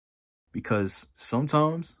because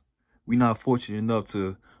sometimes we're not fortunate enough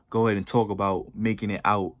to go ahead and talk about making it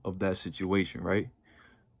out of that situation, right?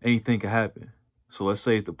 Anything can happen. So let's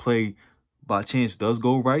say if the play by chance does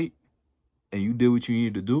go right and you did what you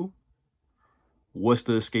needed to do, what's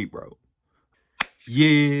the escape route?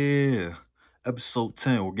 Yeah, episode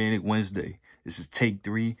 10, Organic Wednesday. This is take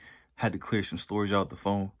 3. Had to clear some storage out the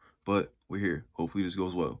phone, but we're here. Hopefully this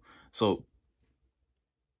goes well. So,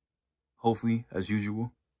 hopefully, as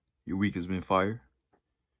usual, your week has been fire.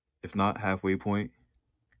 If not, halfway point,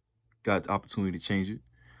 got the opportunity to change it.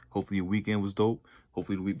 Hopefully your weekend was dope.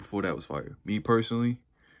 Hopefully the week before that was fire. Me personally,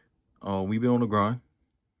 we've been on the grind.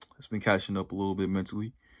 It's been catching up a little bit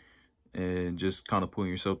mentally and just kind of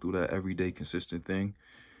putting yourself through that everyday consistent thing.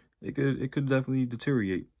 It could definitely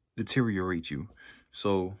deteriorate you.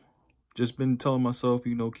 So just been telling myself,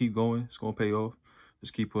 you know, keep going. It's gonna pay off.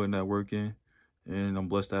 Just keep putting that work in. And I'm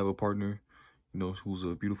blessed to have a partner, you know, who's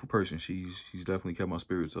a beautiful person. She's definitely kept my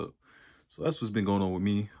spirits up. So that's what's been going on with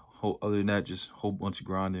me. Other than that, just a whole bunch of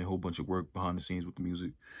grinding, a whole bunch of work behind the scenes with the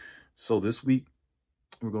music. So this week,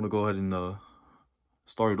 we're gonna go ahead and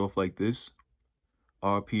start it off like this.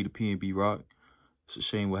 RP to P&B Rock. It's a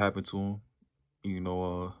shame what happened to him. You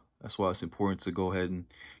know, that's why it's important to go ahead and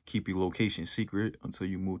keep your location secret until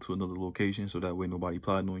you move to another location, so that way nobody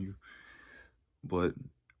plotting on you. But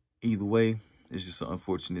either way, it's just an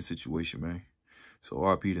unfortunate situation, man. So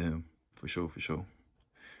RP to him, for sure, for sure.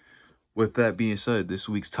 With that being said, this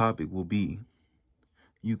week's topic will be,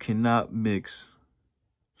 you cannot mix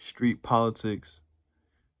street politics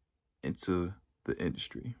into the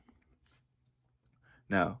industry.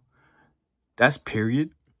 Now, that's period,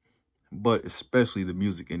 but especially the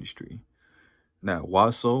music industry. Now, why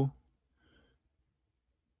so?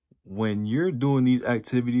 When you're doing these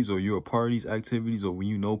activities, or you're a part of these activities, or when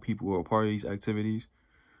you know people who are a part of these activities,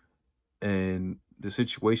 and the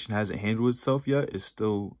situation hasn't handled itself yet, it's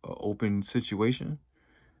still an open situation,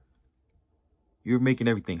 you're making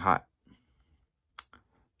everything hot.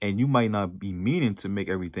 And you might not be meaning to make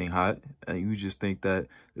everything hot, and you just think that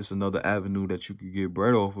it's another avenue that you could get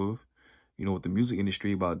bread off of, you know, with the music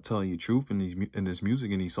industry, about telling your truth in this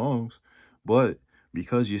music and these songs. But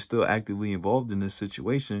because you're still actively involved in this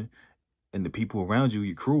situation, and the people around you,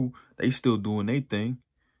 your crew, they still doing their thing,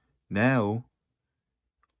 now,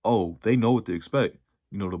 oh, they know what to expect.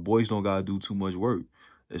 You know, the boys don't gotta do too much work,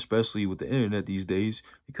 especially with the internet these days,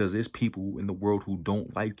 because there's people in the world who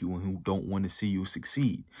don't like you and who don't want to see you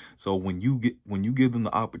succeed. So when you give them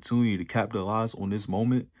the opportunity to capitalize on this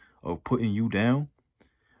moment of putting you down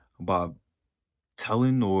by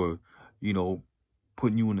telling, or, you know,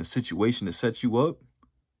 putting you in a situation to set you up,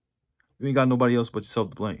 you ain't got nobody else but yourself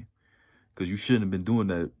to blame, because you shouldn't have been doing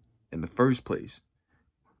that in the first place.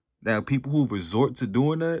 Now, people who resort to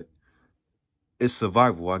doing that, it's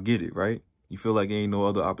survival. I get it, right? You feel like there ain't no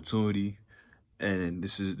other opportunity, and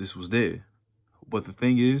this was there. But the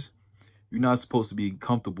thing is, you're not supposed to be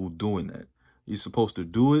comfortable doing that. You're supposed to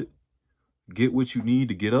do it, get what you need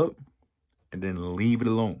to get up, and then leave it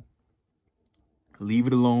alone. Leave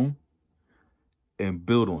it alone and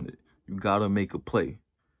build on it. You gotta make a play.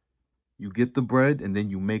 You get the bread, and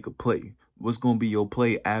then you make a play. What's gonna be your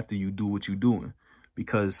play after you do what you're doing?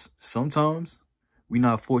 Because sometimes we're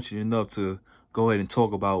not fortunate enough to go ahead and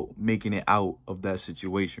talk about making it out of that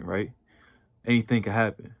situation, right? Anything can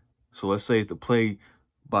happen. So let's say if the play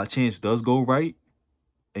by chance does go right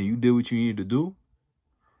and you did what you needed to do,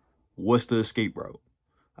 what's the escape route?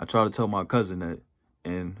 I try to tell my cousin that,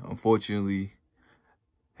 and unfortunately,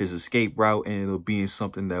 his escape route ended up being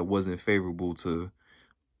something that wasn't favorable to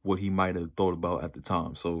what he might have thought about at the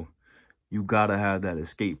time. So you gotta have that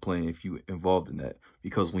escape plan if you involved in that,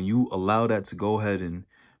 because when you allow that to go ahead and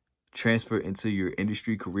transfer into your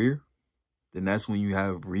industry career, then that's when you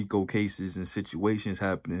have RICO cases and situations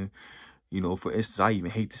happening. You know, for instance, I even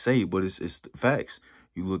hate to say it, but it's facts.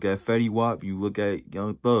 You look at Fetty Wap, you look at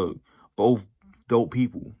Young Thug, both dope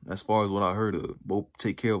people, as far as what I heard of. Both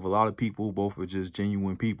take care of a lot of people, both are just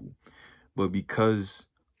genuine people. But because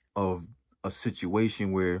of a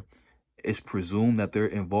situation where it's presumed that they're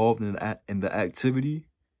involved in the activity,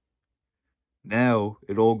 now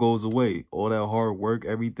it all goes away. All that hard work,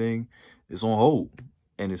 everything is on hold.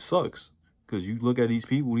 And it sucks, because you look at these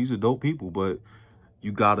people, these are dope people, but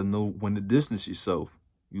you got to know when to distance yourself.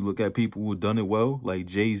 You look at people who have done it well, like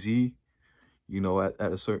Jay-Z, you know, at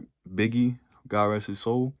a certain Biggie, God rest his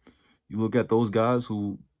soul. You look at those guys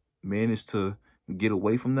who managed to get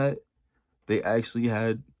away from that. They actually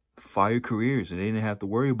had fire careers and they didn't have to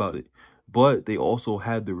worry about it. But they also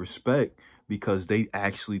had the respect because they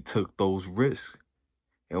actually took those risks.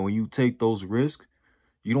 And when you take those risks,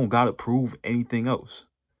 you don't got to prove anything else.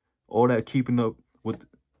 All that keeping up with,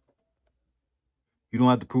 you don't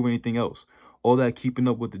have to prove anything else. All that keeping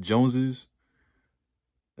up with the Joneses,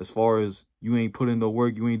 as far as you ain't put in the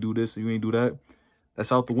work, you ain't do this, you ain't do that,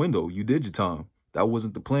 that's out the window. You did your time. That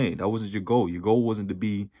wasn't the plan. That wasn't your goal. Your goal wasn't to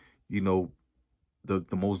be, you know, the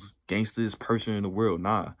most gangsterest person in the world.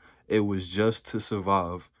 Nah, it was just to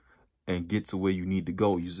survive and get to where you need to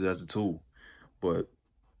go. Use it as a tool. But,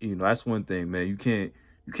 you know, that's one thing, man. You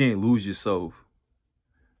can't lose yourself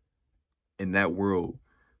in that world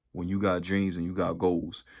when you got dreams and you got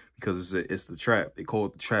goals, because it's the trap. They call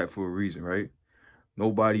it the trap for a reason, right?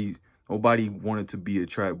 Nobody wanted to be a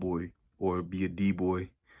trap boy or be a D-boy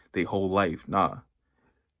their whole life. Nah,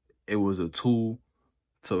 it was a tool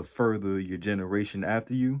to further your generation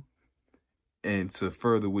after you and to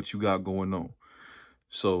further what you got going on.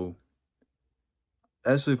 So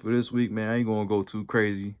that's it for this week, man. I ain't gonna go too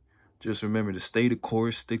crazy. Just remember to stay the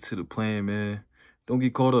course, stick to the plan, man. Don't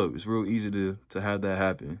get caught up. It's real easy to have that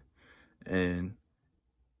happen. And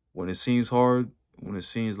when it seems hard, when it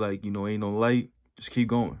seems like, you know, ain't no light, just keep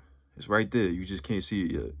going. It's right there. You just can't see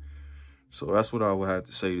it yet. So that's what I would have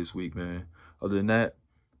to say this week, man. Other than that,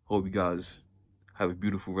 hope you guys have a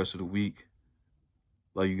beautiful rest of the week.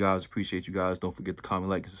 Love you guys. Appreciate you guys. Don't forget to comment,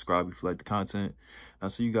 like, and subscribe if you like the content. I'll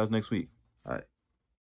see you guys next week. All right.